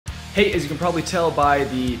Hey, as you can probably tell by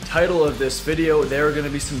the title of this video, there are going to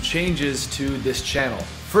be some changes to this channel.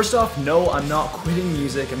 First off, no, I'm not quitting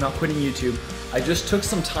music, I'm not quitting YouTube. I just took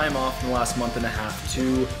some time off in the last month and a half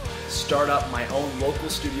to start up my own local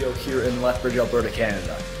studio here in Lethbridge, Alberta,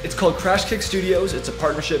 Canada. It's called Crash Kick Studios. It's a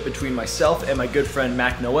partnership between myself and my good friend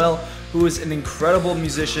Mac Noel, who is an incredible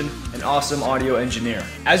musician and awesome audio engineer.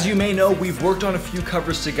 As you may know, we've worked on a few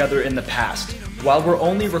covers together in the past. While we're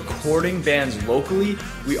only recording bands locally,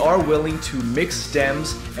 we are willing to mix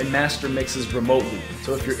stems and master mixes remotely.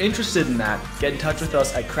 So if you're interested in that, get in touch with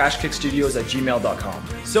us at crashkickstudios@gmail.com.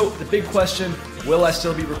 So the big question, will I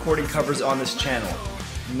still be recording covers on this channel?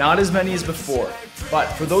 Not as many as before, but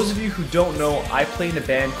for those of you who don't know, I play in a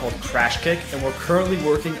band called Crash Kick, and we're currently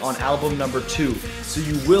working on album number 2, so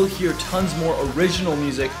you will hear tons more original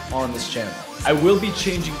music on this channel. I will be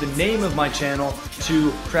changing the name of my channel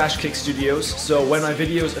to Crash Kick Studios, so when my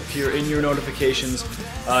videos appear in your notifications,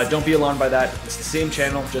 don't be alarmed by that. It's the same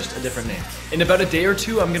channel, just a different name. In about a day or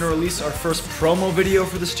two, I'm going to release our first promo video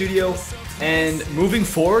for the studio, and moving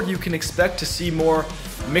forward, you can expect to see more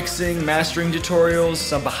mixing, mastering tutorials,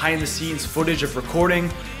 some behind the scenes footage of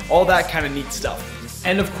recording, all that kind of neat stuff.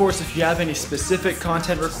 And of course, if you have any specific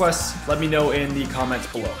content requests, let me know in the comments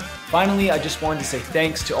below. Finally, I just wanted to say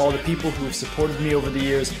thanks to all the people who have supported me over the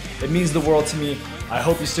years. It means the world to me. I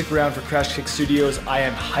hope you stick around for Crash Kick Studios. I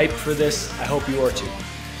am hyped for this. I hope you are too.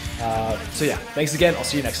 So yeah, thanks again. I'll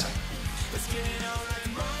see you next time.